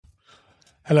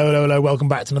Hello, hello, hello. Welcome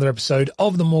back to another episode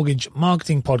of the Mortgage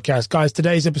Marketing Podcast. Guys,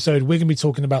 today's episode, we're going to be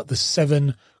talking about the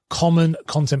 7 common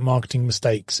content marketing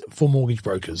mistakes for mortgage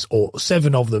brokers, or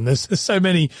 7 of them. There's so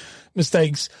many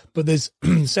mistakes, but there's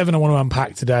 7 I want to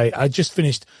unpack today. I just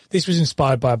finished, this was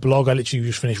inspired by a blog. I literally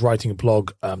just finished writing a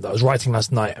blog that I was writing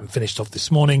last night and finished off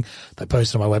this morning. That I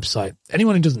posted on my website.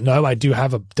 Anyone who doesn't know, I do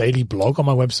have a daily blog on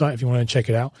my website if you want to check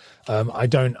it out. I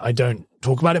don't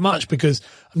talk about it much because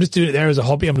I'm just doing it there as a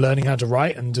hobby. I'm learning how to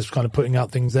write and just kind of putting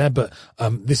out things there. But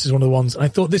this is one of the ones, and I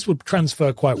thought this would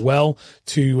transfer quite well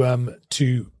to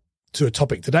a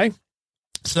topic today.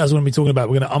 So that's what I'm going to be talking about.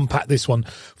 We're going to unpack this one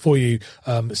for you.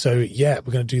 So yeah,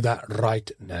 we're going to do that right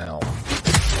now.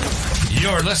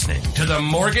 You're listening to the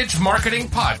Mortgage Marketing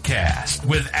Podcast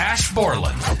with Ash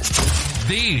Borland,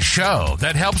 the show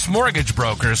that helps mortgage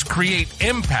brokers create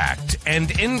impact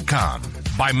and income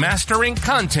by mastering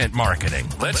content marketing.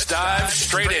 Let's dive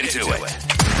straight into it.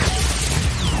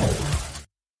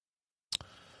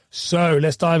 So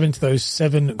let's dive into those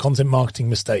 7 content marketing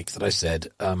mistakes that I said,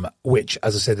 which,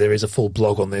 as I said, there is a full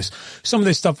blog on this. Some of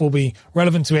this stuff will be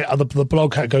relevant to it. The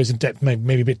blog goes in depth,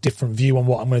 maybe a bit different view on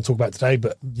what I'm going to talk about today.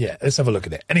 But yeah, let's have a look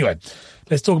at it. Anyway,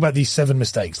 let's talk about these 7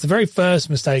 mistakes. The very first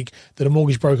mistake that a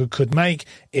mortgage broker could make,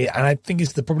 and I think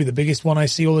it's probably the biggest one I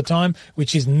see all the time,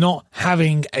 which is not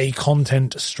having a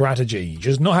content strategy.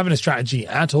 Just not having a strategy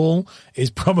at all is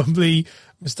probably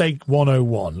mistake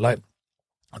 101. Like,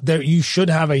 you should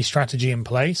have a strategy in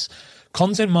place.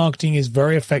 Content marketing is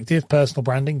very effective. Personal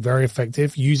branding, very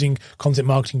effective. Using content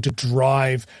marketing to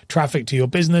drive traffic to your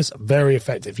business, very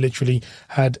effective. Literally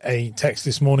had a text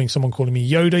this morning, someone calling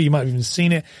me Yoda. You might have even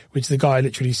seen it, which the guy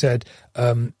literally said,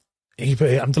 he put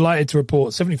it, I'm delighted to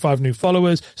report 75 new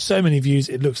followers, so many views.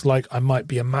 It looks like you might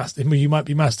be Master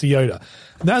Yoda.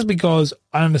 And that's because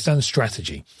I understand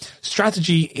strategy.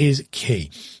 Strategy is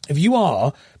key. If you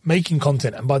are making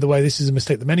content, and by the way, this is a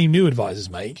mistake that many new advisors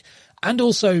make, and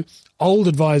also old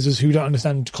advisors who don't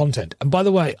understand content. And by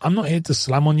the way, I'm not here to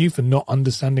slam on you for not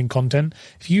understanding content.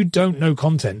 If you don't know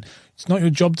content, it's not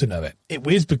your job to know it. It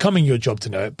is becoming your job to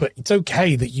know it, but it's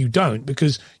okay that you don't,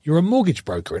 because you're a mortgage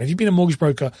broker. And if you've been a mortgage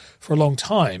broker for a long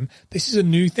time, this is a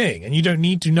new thing, and you don't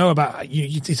need to know about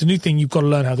it. It's a new thing. You've got to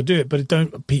learn how to do it, but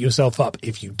don't beat yourself up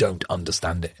if you don't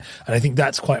understand it. And I think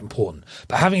that's quite important.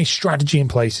 But having a strategy in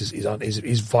place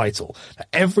is vital. Now,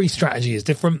 every strategy is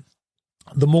different.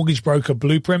 The mortgage broker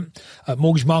blueprint,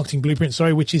 mortgage marketing blueprint,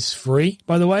 which is free,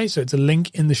 by the way. So it's a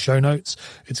link in the show notes.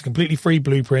 It's a completely free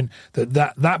blueprint.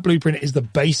 That blueprint is the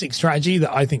basic strategy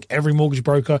that I think every mortgage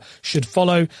broker should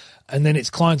follow. And then it's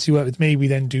clients who work with me. We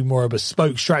then do more of a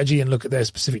bespoke strategy and look at their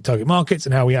specific target markets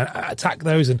and how we attack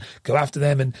those and go after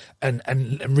them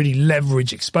and really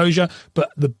leverage exposure.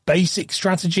 But the basic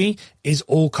strategy is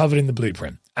all covered in the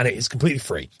blueprint. And it is completely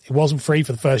free. It wasn't free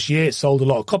for the first year. It sold a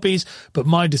lot of copies, but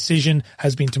my decision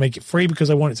has been to make it free because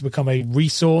I want it to become a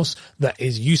resource that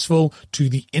is useful to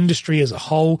the industry as a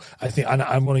whole. I think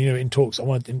I want to,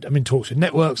 I'm in talks with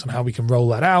networks on how we can roll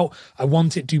that out. I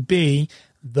want it to be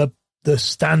the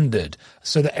standard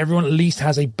so that everyone at least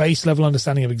has a base level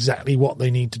understanding of exactly what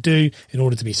they need to do in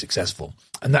order to be successful.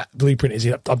 And that blueprint is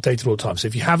updated all the time. So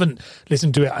if you haven't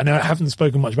listened to it, I know I haven't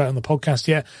spoken much about it on the podcast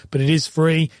yet, but it is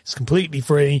free. It's completely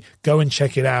free. Go and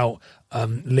check it out.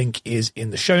 Link is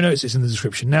in the show notes. It's in the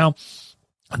description now.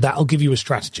 That'll give you a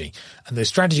strategy. And the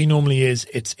strategy normally is,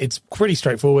 it's pretty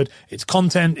straightforward. It's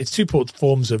content. It's 2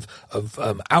 forms of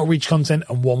outreach content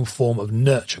and 1 form of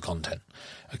nurture content.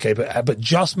 Okay. But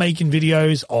just making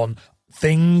videos on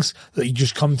things that you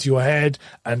just come to your head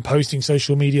and posting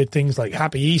social media things like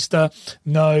Happy Easter.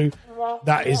 No,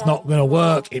 that is not going to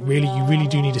work. You really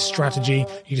do need a strategy.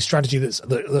 You need a strategy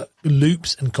that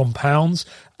loops and compounds,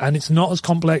 and it's not as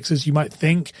complex as you might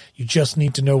think. You just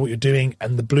need to know what you're doing,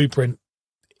 and the blueprint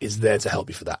is there to help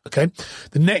you for that. Okay.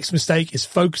 The next mistake is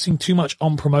focusing too much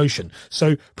on promotion.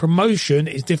 So promotion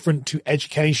is different to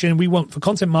education. We want, for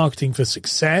content marketing for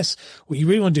success, what you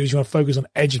really want to do is you want to focus on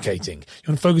educating. You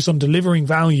want to focus on delivering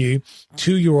value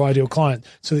to your ideal client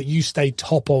so that you stay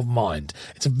top of mind.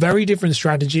 It's a very different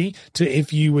strategy to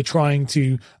if you were trying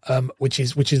to, which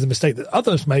is the mistake that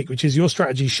others make, which is your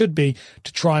strategy should be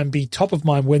to try and be top of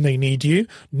mind when they need you,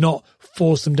 not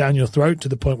force them down your throat to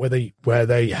the point where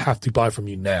they have to buy from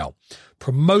you now.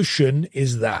 Promotion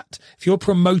is that. If you're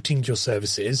promoting your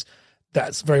services,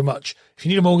 that's very much, if you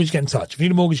need a mortgage, get in touch. If you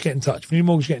need a mortgage, get in touch. If you need a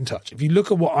mortgage, get in touch. If you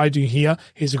look at what I do here,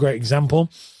 here's a great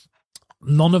example.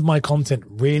 None of my content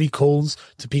really calls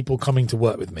to people coming to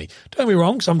work with me. Don't get me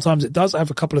wrong, sometimes it does. I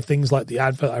have a couple of things like the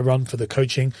advert I run for the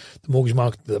coaching, the mortgage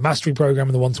market, the mastery program,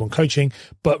 and the one-to-one coaching.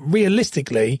 But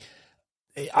realistically,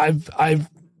 I've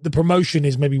the promotion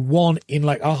is maybe 1 in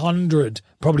like 100,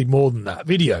 probably more than that,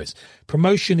 videos.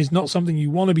 Promotion is not something you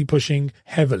want to be pushing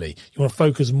heavily. You want to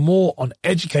focus more on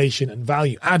education and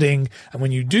value adding. And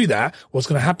when you do that, what's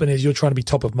going to happen is you're trying to be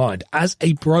top of mind. As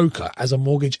a broker, as a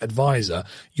mortgage advisor,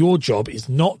 your job is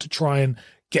not to try and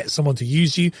get someone to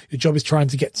use you. Your job is trying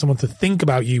to get someone to think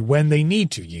about you when they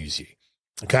need to use you.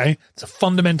 Okay? It's a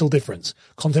fundamental difference.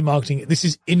 Content marketing, this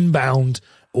is inbound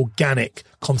organic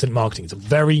content marketing. It's a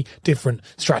very different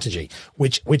strategy,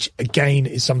 which again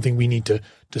is something we need to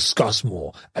discuss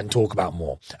more and talk about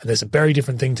more. And there's a very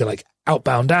different thing to like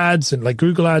outbound ads and like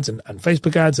Google ads and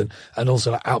Facebook ads and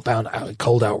also like outbound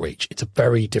cold outreach. It's a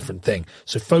very different thing.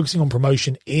 So focusing on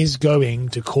promotion is going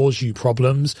to cause you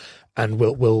problems and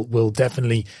will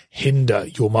definitely hinder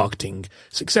your marketing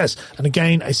success. And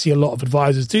again, I see a lot of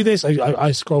advisors do this.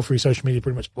 I scroll through social media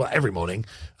pretty much every morning,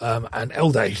 and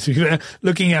all day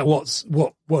looking at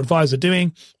what advisors are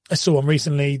doing. I saw one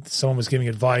recently. Someone was giving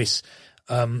advice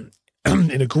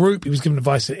in a group. He was giving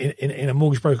advice in a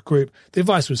mortgage broker group. The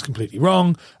advice was completely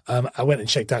wrong. I went and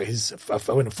checked out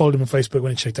I went and followed him on Facebook,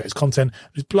 went and checked out his content.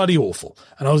 It was bloody awful.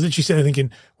 And I was literally sitting there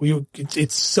thinking, well,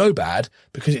 it's so bad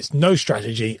because it's no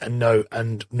strategy and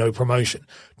no promotion.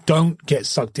 Don't get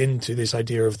sucked into this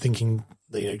idea of thinking,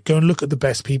 go and look at the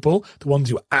best people, the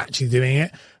ones who are actually doing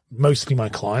it. Mostly my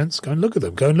clients. Go and look at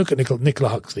them. Go and look at Nicola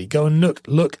Huxley. Go and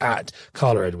look at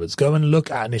Carla Edwards. Go and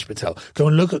look at Anish Patel. Go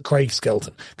and look at Craig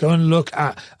Skelton. Go and look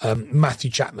at Matt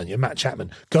Chapman.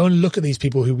 Go and look at these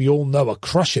people who we all know are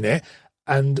crushing it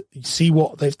and see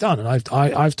what they've done. And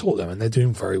I've taught them and they're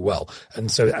doing very well.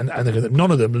 And so and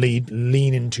none of them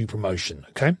lean into promotion.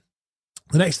 Okay.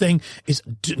 The next thing is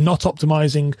not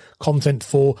optimizing content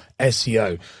for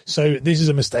SEO. So this is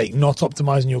a mistake, not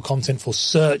optimizing your content for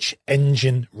search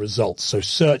engine results. So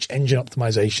search engine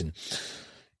optimization.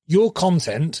 Your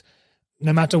content,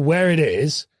 no matter where it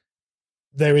is,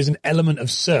 there is an element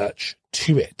of search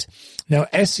to it. Now,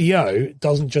 SEO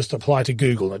doesn't just apply to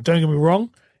Google. Now, don't get me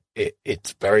wrong,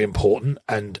 it's very important.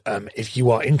 And if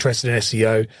you are interested in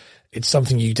SEO, it's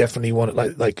something you definitely want.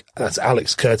 Like that's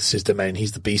Alex Curtis's domain.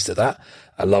 He's the beast at that.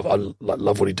 I love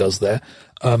what he does there.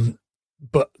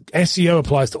 But SEO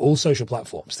applies to all social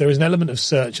platforms. There is an element of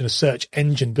search and a search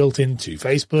engine built into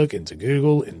Facebook, into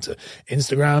Google, into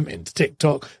Instagram, into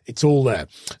TikTok. It's all there.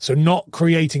 So not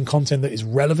creating content that is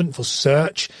relevant for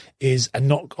search or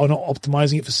not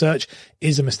optimizing it for search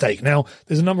is a mistake. Now,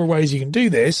 there's a number of ways you can do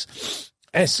this.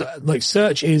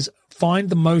 Search is find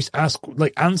the most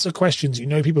answer questions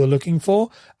people are looking for,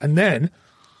 and then,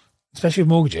 especially with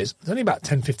mortgages, there's only about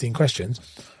 10, 15 questions.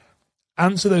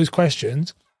 Answer those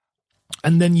questions,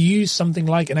 and then use something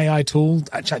like an AI tool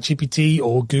at ChatGPT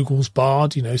or Google's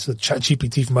Bard. So the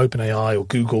ChatGPT from OpenAI or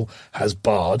Google has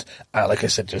Bard, like I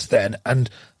said just then, and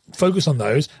focus on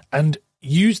those and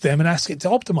use them and ask it to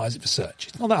optimize it for search.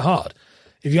 It's not that hard.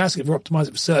 If you ask it for optimize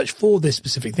it for search for this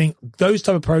specific thing, those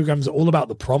type of programs are all about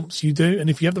the prompts you do. And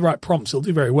if you have the right prompts, it'll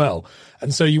do very well.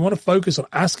 And so you want to focus on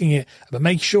asking it, but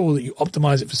make sure that you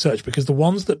optimize it for search, because the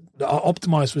ones that are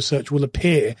optimized for search will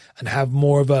appear and have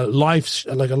more of a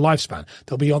lifespan.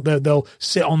 They'll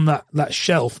sit on that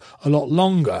shelf a lot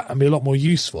longer and be a lot more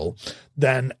useful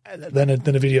than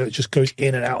a video that just goes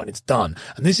in and out and it's done.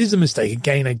 And this is a mistake,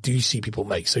 again, I do see people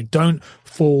make. So don't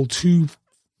fall too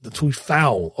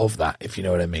foul of that, if you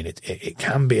know what I mean. It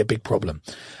can be a big problem.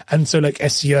 And so like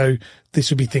SEO, this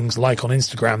would be things like on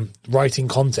Instagram, writing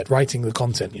the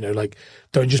content,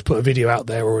 don't just put a video out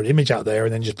there or an image out there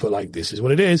and then just put like, this is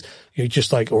what it is.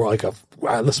 Or like a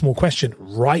small question,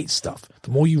 write stuff.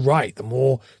 The more you write, the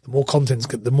more content's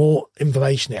good, the more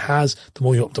information it has, the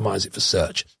more you optimize it for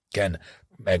search. Again,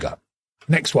 mega.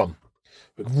 Next one.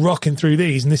 We're rocking through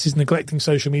these, and this is neglecting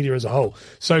social media as a whole.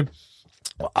 So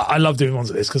I love doing ones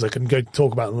like this because I can go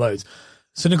talk about them loads.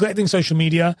 So neglecting social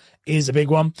media is a big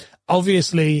one.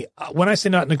 Obviously, when I say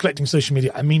not neglecting social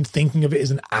media, I mean thinking of it as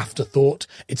an afterthought.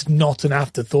 It's not an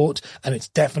afterthought, and it's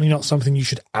definitely not something you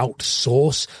should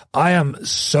outsource. I am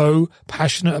so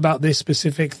passionate about this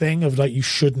specific thing of you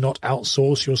should not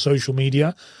outsource your social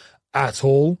media at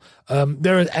all.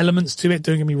 There are elements to it,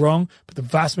 don't get me wrong, but the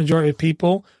vast majority of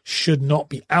people should not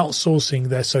be outsourcing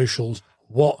their socials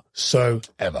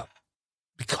whatsoever.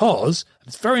 Because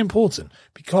it's very important,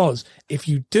 because if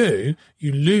you do,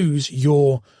 you lose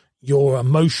your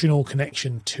emotional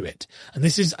connection to it. And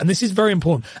this is very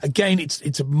important. Again,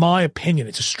 it's my opinion.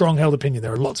 It's a strong held opinion.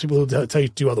 There are lots of people who tell you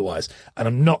to do otherwise. And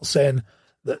I'm not saying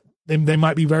that they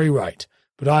might be very right,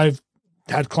 but I've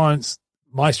had clients.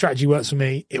 My strategy works for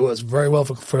me. It works very well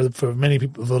for many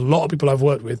people. For a lot of people I've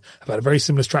worked with, I've had a very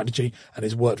similar strategy, and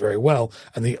it's worked very well.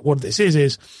 And what this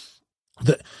is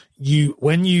that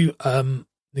when you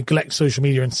neglect social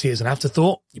media and see it as an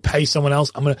afterthought. You pay someone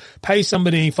else. I'm going to pay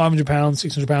somebody £500,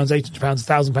 £600, £800,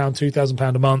 £1,000,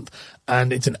 £2,000 a month,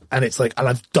 and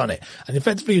I've done it. And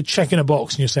effectively, you're checking a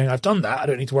box and you're saying, I've done that. I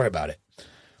don't need to worry about it.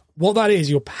 What that is,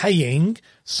 you're paying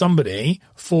somebody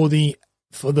for the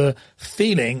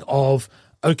feeling of,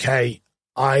 okay,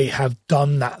 I have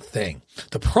done that thing.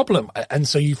 The problem, and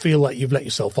so you feel like you've let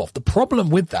yourself off. The problem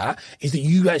with that is that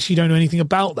you actually don't know anything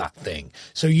about that thing.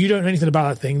 So you don't know anything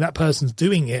about that thing. That person's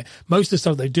doing it. Most of the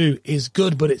stuff they do is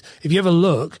good, but if you ever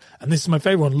look, and this is my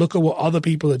favorite one, look at what other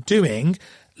people are doing.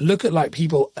 Look at like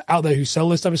people out there who sell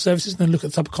those type of services, and then look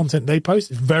at the type of content they post.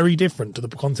 It's very different to the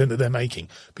content that they're making,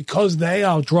 because they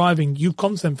are driving you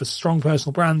content for strong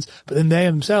personal brands, but then they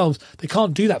themselves, they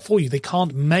can't do that for you. They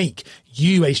can't make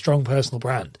you a strong personal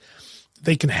brand.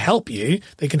 They can help you.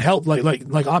 They can help like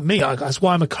me. That's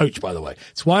why I'm a coach, by the way.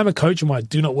 It's why I'm a coach and why I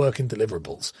do not work in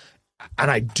deliverables.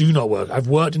 And I do not work. I've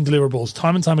worked in deliverables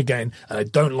time and time again, and I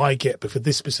don't like it, but for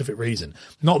this specific reason.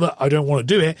 Not that I don't want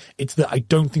to do it, it's that I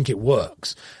don't think it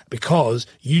works. Because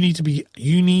you need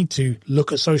to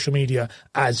look at social media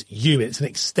as you. It's an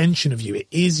extension of you. It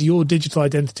is your digital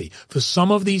identity. For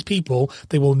some of these people,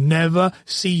 they will never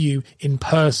see you in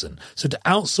person. So to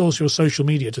outsource your social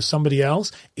media to somebody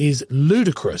else is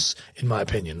ludicrous, in my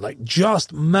opinion. Like,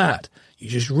 just mad. You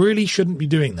just really shouldn't be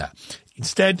doing that.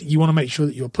 Instead, you want to make sure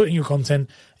that you're putting your content,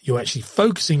 you're actually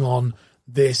focusing on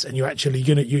this, and you're actually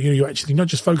not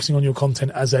just focusing on your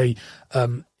content as a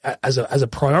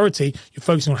priority. You're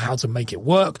focusing on how to make it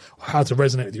work, or how to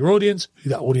resonate with your audience,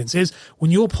 who that audience is. When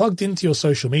you're plugged into your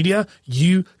social media,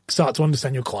 you start to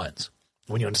understand your clients.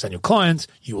 When you understand your clients,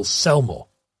 you will sell more.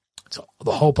 So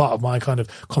the whole part of my kind of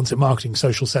content marketing,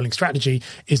 social selling strategy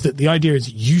is that the idea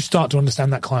is you start to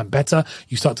understand that client better.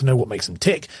 You start to know what makes them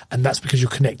tick, and that's because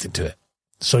you're connected to it.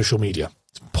 Social media.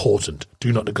 It's important.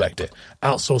 Do not neglect it.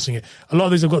 Outsourcing it. A lot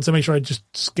of these I've got to make sure I just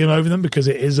skim over them, because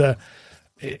it is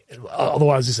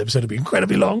otherwise this episode would be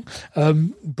incredibly long.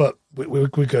 But we're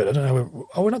good. I don't know.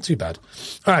 We're not too bad.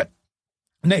 All right.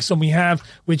 Next one we have,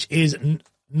 which is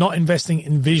not investing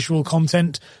in visual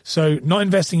content. So not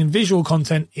investing in visual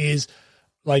content is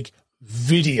like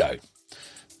video.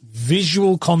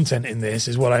 Visual content in this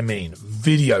is what I mean.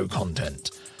 Video content.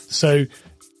 So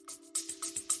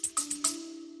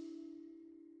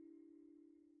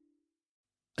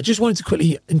I just wanted to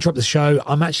quickly interrupt the show.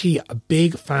 I'm actually a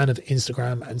big fan of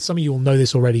Instagram, and some of you will know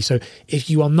this already. So if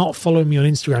you are not following me on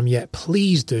Instagram yet,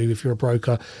 please do. If you're a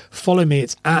broker, follow me.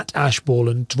 It's at Ash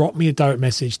Borland. Drop me a direct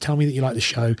message. Tell me that you like the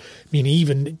show. I mean,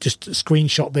 even just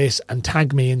screenshot this and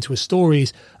tag me into a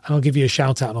stories, and I'll give you a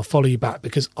shout out and I'll follow you back,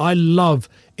 because I love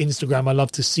Instagram. I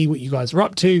love to see what you guys are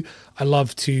up to. I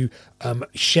love to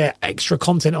share extra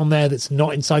content on there that's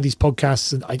not inside these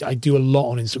podcasts. And I do a lot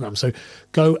on Instagram. So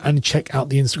go and check out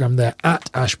the Instagram there at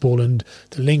Ash Borland.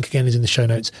 The link again is in the show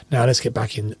notes. Now let's get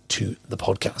back into the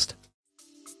podcast.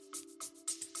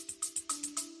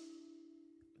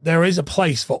 There is a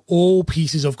place for all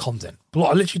pieces of content.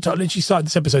 I literally started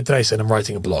this episode today saying I'm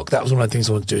writing a blog. That was one of the things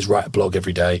I want to do, is write a blog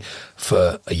every day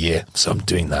for a year. So I'm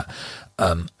doing that.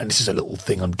 And this is a little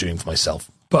thing I'm doing for myself.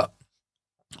 But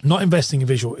not investing in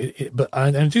visual, but I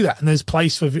do that. And there's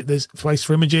place for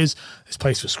images, there's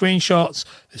place for screenshots,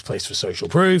 there's place for social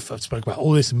proof. I've spoken about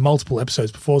all this in multiple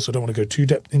episodes before, so I don't want to go too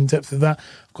in depth with that.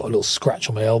 I've got a little scratch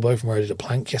on my elbow from where I did a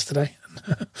plank yesterday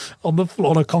on the floor,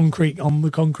 on the concrete,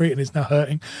 and it's now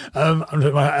hurting. I'm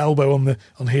putting my elbow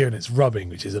on here, and it's rubbing,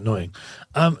 which is annoying.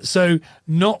 So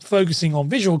not focusing on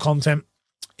visual content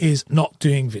is not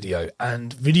doing video,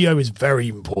 and video is very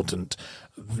important.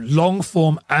 Long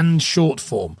form and short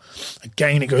form.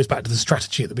 Again, it goes back to the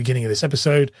strategy at the beginning of this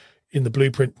episode. In the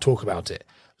blueprint, talk about it.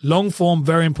 Long form,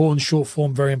 very important. Short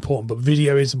form, very important. But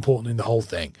video is important in the whole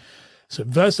thing. So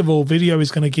first of all, video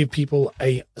is going to give people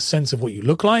a sense of what you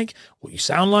look like, what you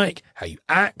sound like, how you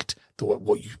act,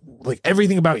 what you like,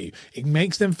 everything about you. It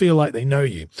makes them feel like they know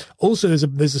you. Also,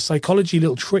 there's a psychology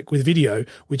little trick with video,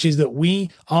 which is that we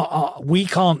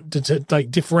can't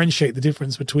differentiate the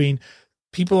difference between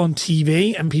people on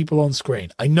TV and people on screen.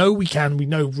 I know we can. We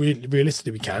know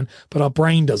realistically we can, but our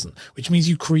brain doesn't, which means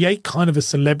you create kind of a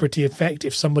celebrity effect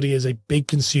if somebody is a big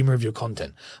consumer of your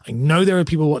content. I know there are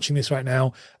people watching this right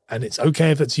now, and it's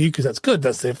okay if that's you, because that's good.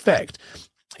 That's the effect,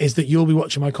 is that you'll be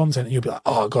watching my content and you'll be like,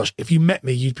 oh gosh, if you met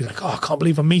me, you'd be like, oh, I can't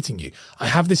believe I'm meeting you. I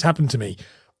have this happen to me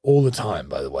all the time,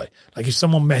 by the way. Like if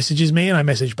someone messages me and I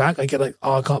message back, I get like,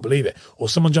 oh, I can't believe it. Or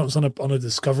someone jumps on a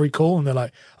discovery call and they're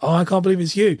like, oh, I can't believe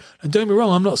it's you. And don't be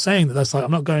wrong, I'm not saying that's like, I'm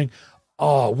not going,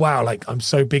 oh, wow, like I'm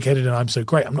so big-headed and I'm so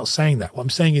great. I'm not saying that. What I'm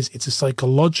saying is it's a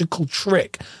psychological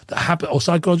trick that happens, or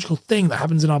psychological thing that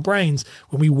happens in our brains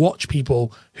when we watch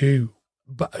people who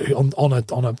but on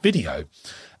a video.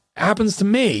 It happens to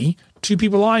me, to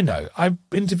people I know. I've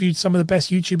interviewed some of the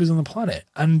best YouTubers on the planet,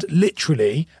 and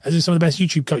literally, as in some of the best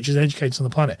YouTube coaches and educators on the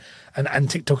planet, and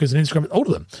TikTokers and Instagram, all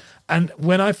of them. And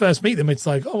when I first meet them, it's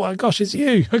like, oh my gosh, it's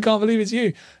you! I can't believe it's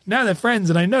you. Now they're friends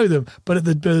and I know them, but at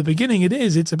the beginning,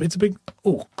 it's a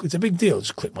big deal.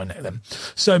 Just click my neck then.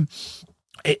 So,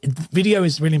 video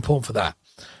is really important for that.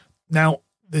 Now,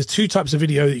 there's two types of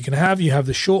video that you can have. You have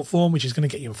the short form, which is going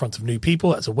to get you in front of new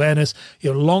people. That's awareness. You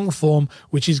have long form,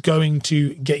 which is going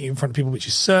to get you in front of people, which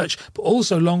is search, but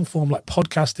also long form like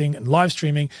podcasting and live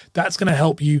streaming. That's going to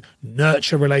help you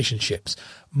nurture relationships.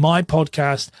 My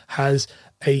podcast has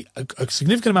a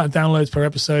significant amount of downloads per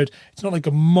episode. It's not like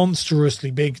a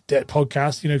monstrously big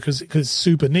podcast, because it's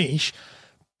super niche,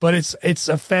 but it's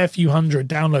a fair few hundred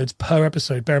downloads per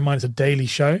episode. Bear in mind, it's a daily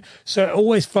show. So it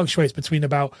always fluctuates between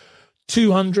about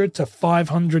 200 to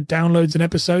 500 downloads an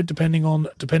episode, depending on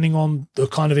the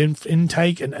kind of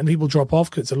intake, and people drop off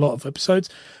because it's a lot of episodes.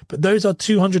 But those are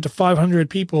 200 to 500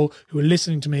 people who are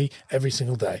listening to me every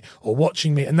single day or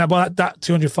watching me. And that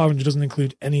 200, 500 doesn't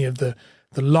include any of the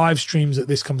live streams that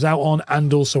this comes out on,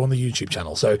 and also on the YouTube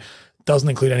channel. So it doesn't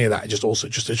include any of that. Just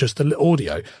the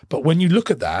audio. But when you look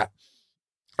at that,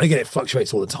 again, it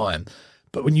fluctuates all the time.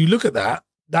 But when you look at that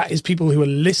is people who are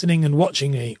listening and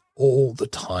watching me all the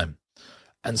time.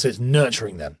 And so it's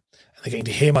nurturing them, and they're getting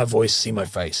to hear my voice, see my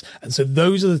face. And so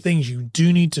those are the things you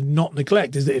do need to not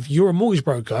neglect, is that if you're a mortgage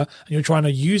broker and you're trying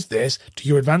to use this to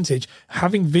your advantage,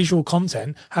 having visual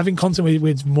content, having content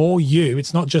with more you,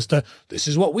 it's not just this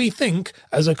is what we think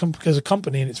as a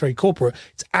company and it's very corporate.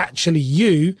 It's actually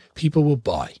you people will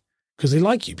buy because they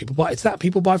like you. People buy. It's that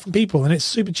people buy from people, and it's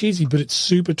super cheesy, but it's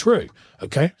super true.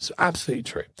 Okay. So absolutely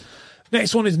true.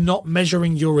 Next one is not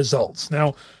measuring your results.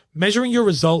 Now, measuring your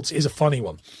results is a funny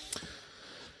one.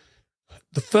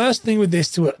 The first thing with this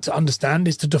to understand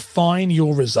is to define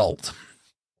your result.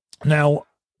 Now,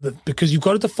 because you've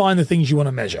got to define the things you want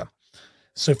to measure.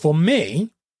 So for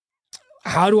me,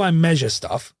 how do I measure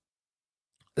stuff?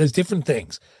 There's different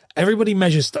things. Everybody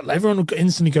measures stuff. Everyone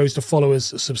instantly goes to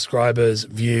followers, subscribers,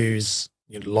 views,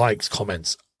 likes,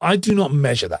 comments. I do not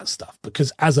measure that stuff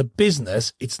because as a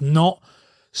business, it's not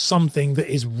something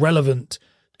that is relevant.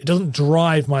 It doesn't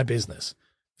drive my business.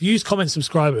 Views, comments,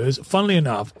 subscribers, funnily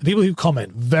enough, the people who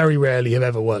comment very rarely have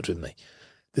ever worked with me.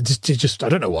 Just I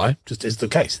don't know why, just is the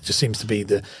case. It just seems to be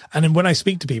and then when I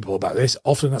speak to people about this,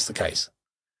 often that's the case.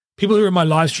 People who are in my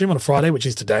live stream on a Friday, which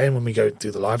is today, and when we go do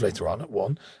the live later on at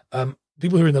 1,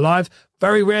 people who are in the live,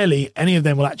 very rarely any of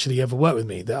them will actually ever work with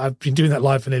me. I've been doing that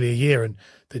live for nearly a year, and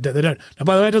they don't. Now,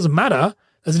 by the way, it doesn't matter.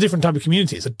 There's a different type of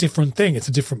community. It's a different thing. It's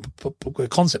a different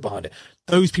concept behind it.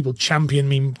 Those people champion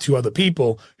me to other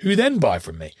people who then buy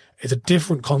from me. It's a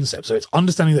different concept. So it's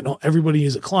understanding that not everybody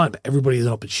is a client, but everybody is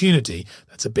an opportunity.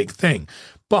 That's a big thing.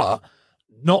 But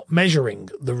not measuring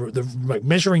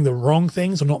measuring the wrong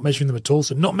things or not measuring them at all.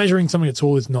 So not measuring something at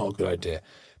all is not a good idea.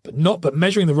 But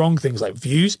measuring the wrong things like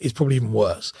views is probably even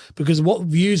worse, because what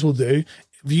views will do,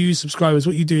 subscribers,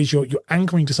 what you do is you're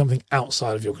anchoring to something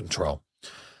outside of your control.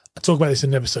 I talked about this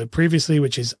in an episode previously,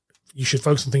 which is you should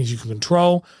focus on things you can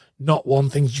control, not on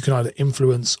things you can either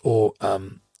influence or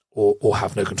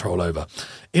have no control over.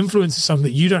 Influence is something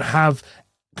that you don't have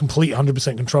complete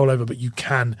 100% control over, but you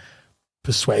can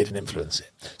persuade and influence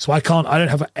it. So I don't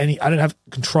have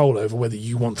control over whether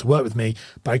you want to work with me,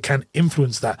 but I can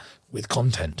influence that with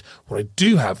content. What I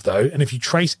do have though, and if you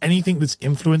trace anything that's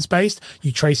influence based,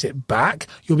 you trace it back,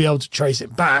 you'll be able to trace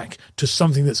it back to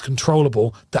something that's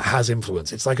controllable that has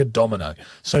influence. It's like a domino.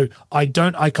 So I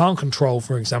can't control,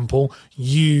 for example,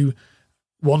 you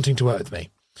wanting to work with me,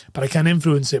 but I can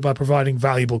influence it by providing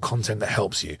valuable content that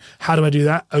helps you. How do I do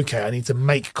that? Okay, I need to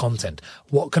make content.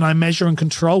 What can I measure and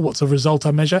control? What's the result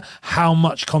I measure? How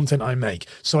much content I make.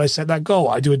 So I set that goal.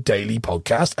 I do a daily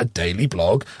podcast, a daily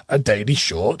blog, a daily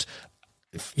short,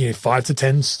 5 to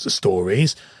 10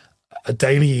 stories, a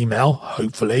daily email,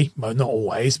 hopefully, not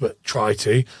always, but try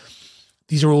to.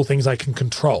 These are all things I can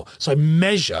control. So I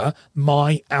measure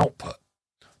my output.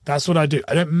 That's what I do.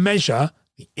 I don't measure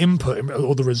the input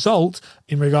or the result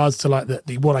in regards to like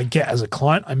the what I get as a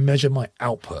client. I measure my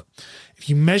output. If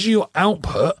you measure your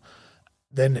output,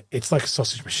 then it's like a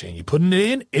sausage machine. You put it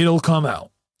in, it'll come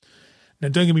out. Now,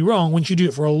 don't get me wrong. Once you do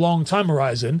it for a long time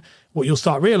horizon, what you'll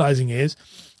start realizing is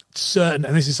certain,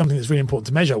 and this is something that's really important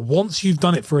to measure. Once you've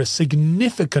done it for a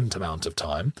significant amount of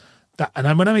time,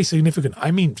 and when I mean significant, I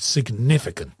mean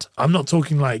significant. I'm not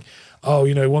talking like,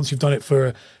 once you've done it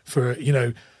for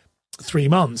 3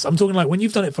 months. I'm talking like when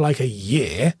you've done it for like a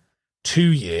year, 2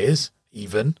 years,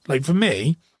 even. Like for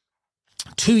me,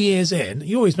 2 years in,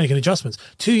 you're always making adjustments.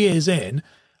 2 years in,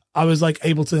 I was like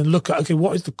able to then look at, okay,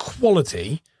 what is the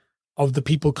quality of the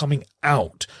people coming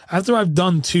out? After I've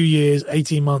done 2 years,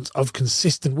 18 months of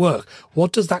consistent work,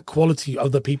 what does that quality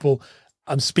of the people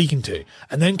I'm speaking to?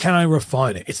 And then can I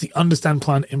refine it? It's the understand,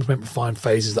 plan, implement, refine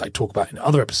phases that I talk about in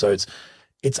other episodes.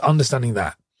 It's understanding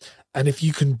that. And if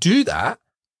you can do that,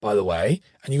 by the way,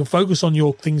 and you can focus on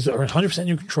your things that are 100% in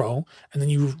your control, and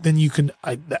then you can,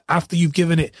 after you've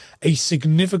given it a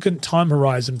significant time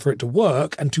horizon for it to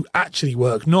work and to actually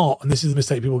work, not, and this is the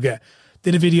mistake people get,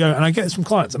 did a video, and I get this from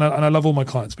clients, and I love all my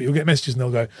clients, but you'll get messages and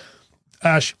they'll go,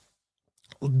 Ash,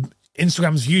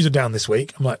 Instagram's views are down this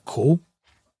week. I'm like, cool.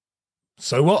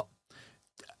 So what?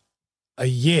 A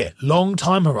year, long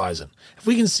time horizon. If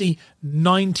we can see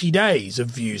 90 days of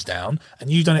views down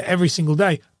and you've done it every single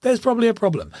day, there's probably a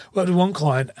problem. I worked with one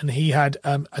client and he had,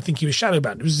 I think he was shadow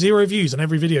banned. It was 0 views on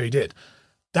every video he did.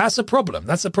 That's a problem.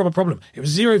 That's a proper problem. It was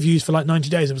 0 views for like 90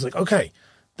 days. It was like, okay,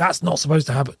 that's not supposed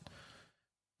to happen.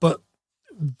 But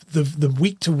the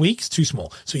week to week's too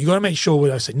small. So you got to make sure, when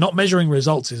I say not measuring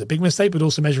results is a big mistake, but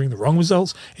also measuring the wrong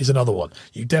results is another one.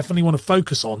 You definitely want to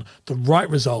focus on the right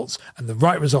results, and the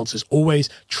right results is always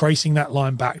tracing that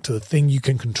line back to the thing you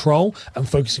can control and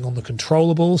focusing on the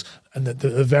controllables and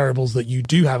the variables that you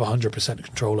do have 100%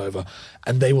 control over,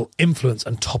 and they will influence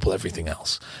and topple everything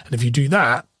else. And if you do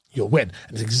that, you'll win.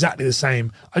 And it's exactly the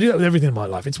same. I do that with everything in my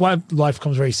life. It's why life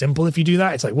becomes very simple. If you do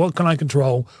that, it's like, what can I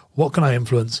control? What can I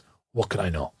influence? What can I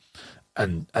not?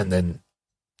 And then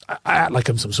I act like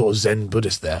I'm some sort of Zen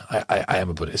Buddhist there. I am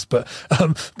a Buddhist, but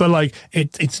like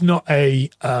it's not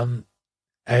it's not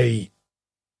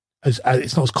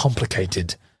as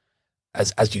complicated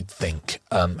as you'd think.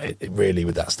 It really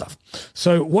with that stuff.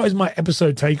 So what is my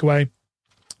episode takeaway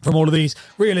from all of these?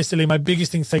 Realistically, my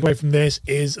biggest thing to take away from this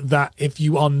is that if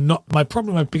you are not, my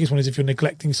biggest one is if you're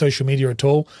neglecting social media at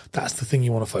all, that's the thing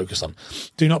you want to focus on.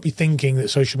 Do not be thinking that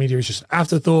social media is just an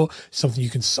afterthought, something you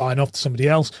can sign off to somebody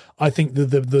else. I think the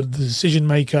decision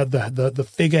maker, the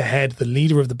figurehead, the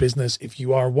leader of the business, if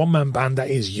you are a one-man band,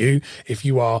 that is you. If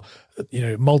you are,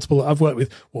 multiple, I've worked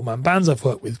with one-man bands, I've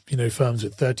worked with, firms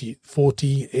with 30,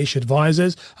 40-ish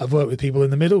advisors. I've worked with people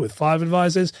in the middle with 5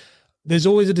 advisors. There's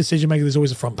always a decision maker. There's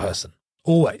always a front person,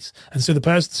 always. And so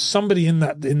somebody in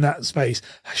that space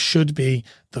should be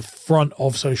the front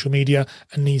of social media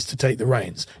and needs to take the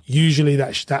reins. Usually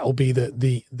that will be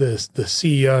the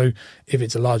CEO if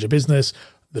it's a larger business,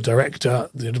 the director,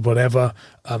 whatever.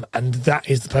 And that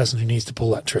is the person who needs to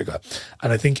pull that trigger.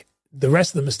 And I think the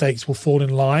rest of the mistakes will fall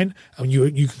in line, and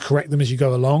you can correct them as you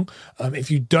go along.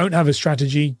 If you don't have a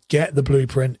strategy, get the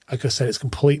blueprint. Like I said, it's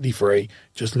completely free.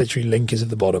 Just literally link is at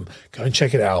the bottom. Go and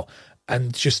check it out,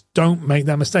 and just don't make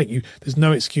that mistake. There's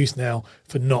no excuse now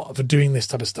for doing this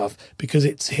type of stuff, because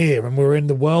it's here, and we're in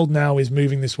the world now is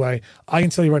moving this way. I can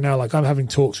tell you right now, like I'm having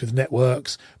talks with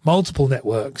networks, multiple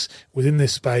networks within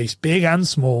this space, big and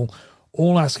small,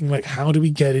 all asking like, how do we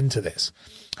get into this?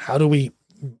 How do we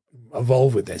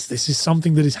evolve with this? This is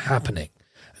something that is happening.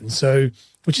 And so,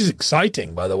 which is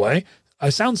exciting, by the way.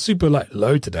 I sound super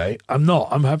low today. I'm not.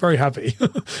 I'm very happy.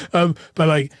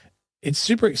 But it's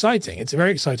super exciting. It's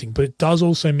very exciting, but it does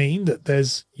also mean that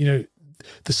there's,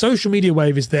 the social media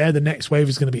wave is there. The next wave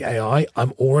is going to be AI.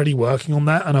 I'm already working on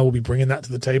that, and I will be bringing that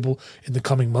to the table in the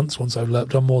coming months once I've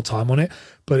done more time on it.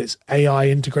 But it's AI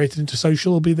integrated into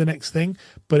social will be the next thing.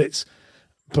 But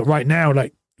right now,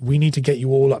 we need to get you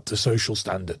all up to social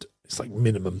standard. It's like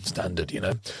minimum standard,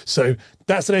 So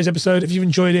that's today's episode. If you've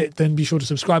enjoyed it, then be sure to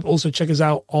subscribe. Also, check us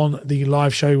out on the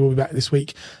live show. We'll be back this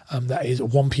week. That is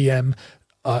 1 p.m.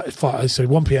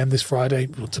 1 p.m. this Friday,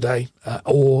 or today,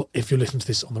 or if you're listening to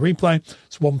this on the replay,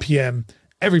 it's 1 p.m.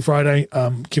 every Friday,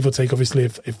 give or take, obviously,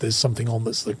 if there's something on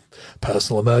that's like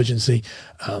personal emergency,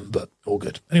 but all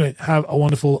good. Anyway, have a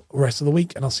wonderful rest of the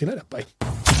week, and I'll see you later. Bye.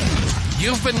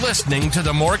 You've been listening to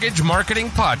the Mortgage Marketing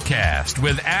Podcast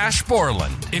with Ash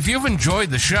Borland. If you've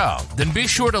enjoyed the show, then be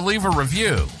sure to leave a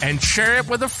review and share it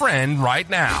with a friend right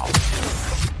now.